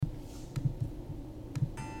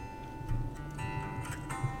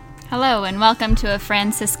Hello and welcome to a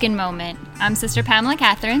Franciscan Moment. I'm Sister Pamela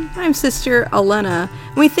Catherine. I'm Sister Elena.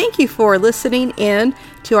 We thank you for listening in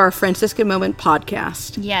to our Franciscan Moment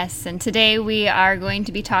podcast. Yes, and today we are going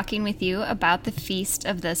to be talking with you about the Feast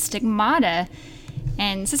of the Stigmata.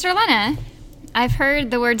 And Sister Elena, I've heard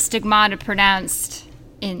the word stigmata pronounced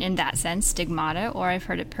in that sense, stigmata, or I've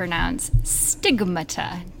heard it pronounced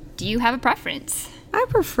stigmata. Do you have a preference? I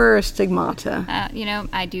prefer stigmata.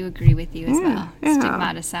 I do agree with you as well. Yeah.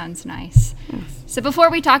 Stigmata sounds nice. Yes. So before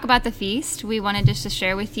we talk about the feast, we wanted just to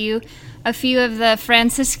share with you a few of the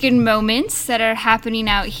Franciscan moments that are happening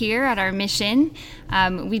out here at our mission.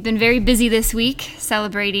 We've been very busy this week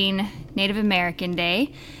celebrating Native American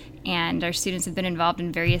Day, and our students have been involved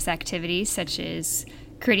in various activities such as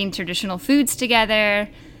creating traditional foods together.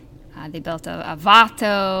 They built a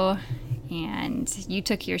vato, and you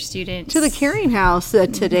took your students to the Caring House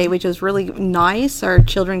today, which was really nice. Our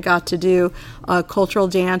children got to do cultural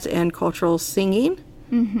dance and cultural singing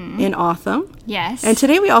in Autumn. Yes. And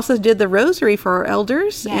today we also did the rosary for our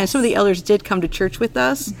elders. Yes. And some of the elders did come to church with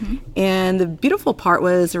us. And the beautiful part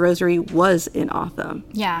was the rosary was in Autumn.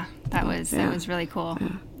 Yeah, that was really cool. Yeah.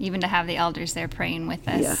 Even to have the elders there praying with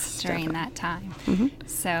us Yes, during definitely. that time.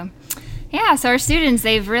 So our students,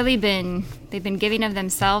 they've been giving of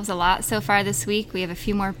themselves a lot so far this week. We have a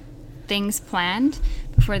few more things planned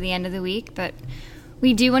before the end of the week, but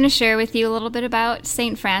we do want to share with you a little bit about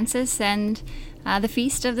St. Francis and the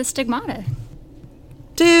Feast of the Stigmata.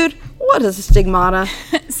 Dude, what is a stigmata?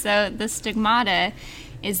 So the stigmata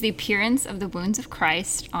is the appearance of the wounds of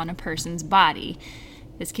Christ on a person's body.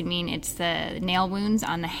 This can mean it's the nail wounds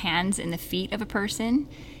on the hands and the feet of a person.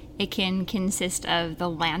 It can consist of the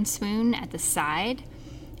lance wound at the side.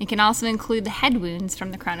 It can also include the head wounds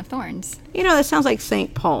from the crown of thorns. You know, that sounds like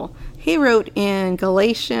St. Paul. He wrote in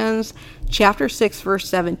Galatians chapter 6, verse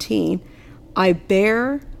 17, I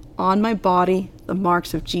bear on my body the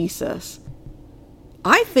marks of Jesus.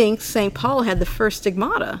 I think St. Paul had the first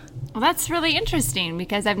stigmata. Well, that's really interesting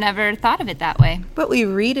because I've never thought of it that way. But we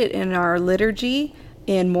read it in our liturgy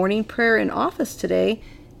in morning prayer in office today.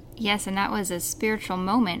 Yes, and that was a spiritual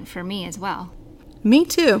moment for me as well. Me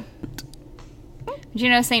too. You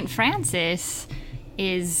know, St. Francis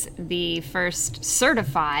is the first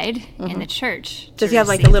certified in the church. Does he have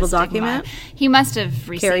like a little document? He must have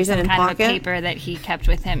received Carries it some in kind pocket? of a paper that he kept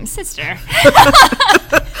with him. Sister.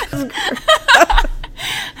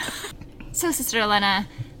 So, Sister Elena,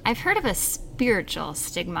 I've heard of a spiritual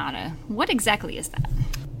stigmata. What exactly is that?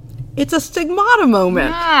 It's a stigmata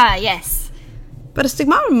moment. Ah, yes. But a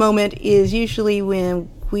stigmata moment is usually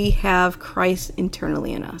when we have Christ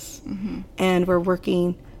internally in us. And we're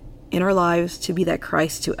working in our lives to be that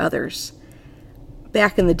Christ to others.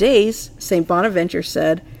 Back in the days, St. Bonaventure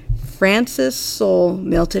said, Francis' soul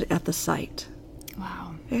melted at the sight.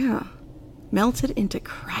 Wow. Yeah. Melted into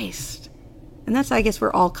Christ. And that's, I guess,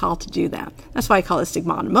 we're all called to do that. That's why I call it a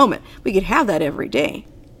stigmata moment. We could have that every day.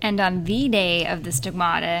 And on the day of the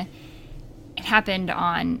stigmata, it happened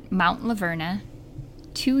on Mount Laverna,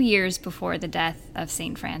 2 years before the death of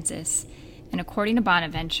St. Francis. And according to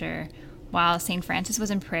Bonaventure, while St. Francis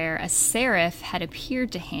was in prayer, a seraph had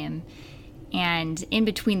appeared to him, and in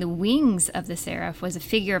between the wings of the seraph was a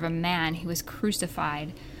figure of a man who was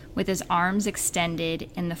crucified with his arms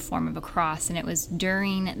extended in the form of a cross. And it was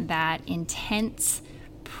during that intense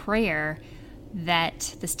prayer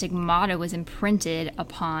that the stigmata was imprinted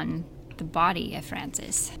upon the body of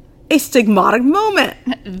Francis. A stigmatic moment.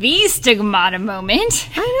 The stigmata moment.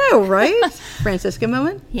 I know, right? Franciscan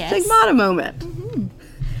moment? Yes. Stigmata moment.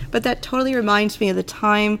 But that totally reminds me of the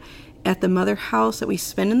time at the Mother House that we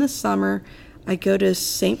spend in the summer. I go to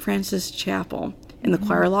St. Francis Chapel in the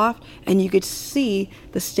choir loft, and you could see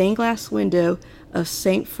the stained glass window of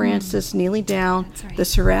St. Francis kneeling down, That's right. the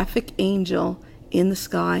seraphic angel in the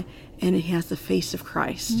sky, and it has the face of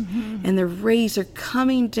Christ. And the rays are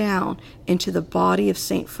coming down into the body of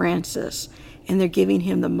St. Francis, and they're giving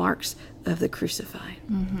him the marks of the crucified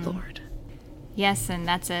Lord. Yes, and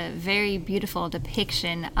that's a very beautiful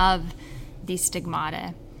depiction of the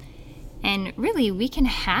stigmata. And really, we can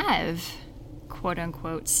have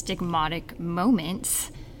quote-unquote stigmatic moments,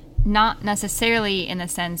 not necessarily in the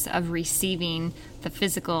sense of receiving the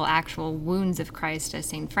physical, actual wounds of Christ as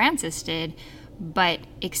St. Francis did, but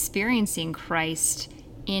experiencing Christ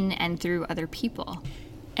in and through other people.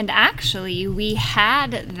 And actually, we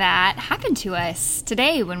had that happen to us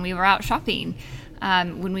today when we were out shopping.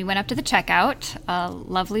 When we went up to the checkout, a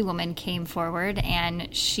lovely woman came forward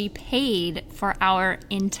and she paid for our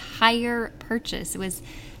entire purchase. It was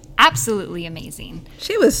absolutely amazing.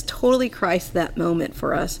 She was totally Christ that moment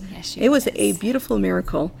for us. Yes, she It was was. a beautiful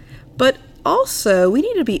miracle. But also, we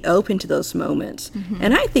need to be open to those moments.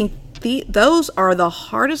 And I think those are the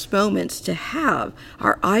hardest moments to have,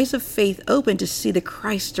 our eyes of faith open to see the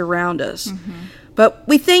Christ around us. But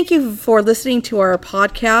we thank you for listening to our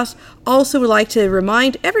podcast. Also, would like to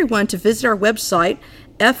remind everyone to visit our website,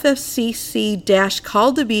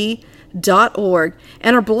 ffcc-calledtobe.org,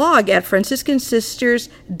 and our blog at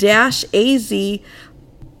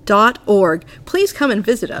franciscansisters-az.org. Please come and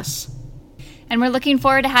visit us. And we're looking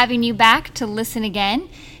forward to having you back to listen again.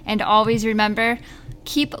 And always remember,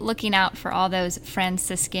 keep looking out for all those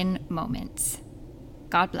Franciscan moments.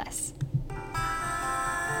 God bless.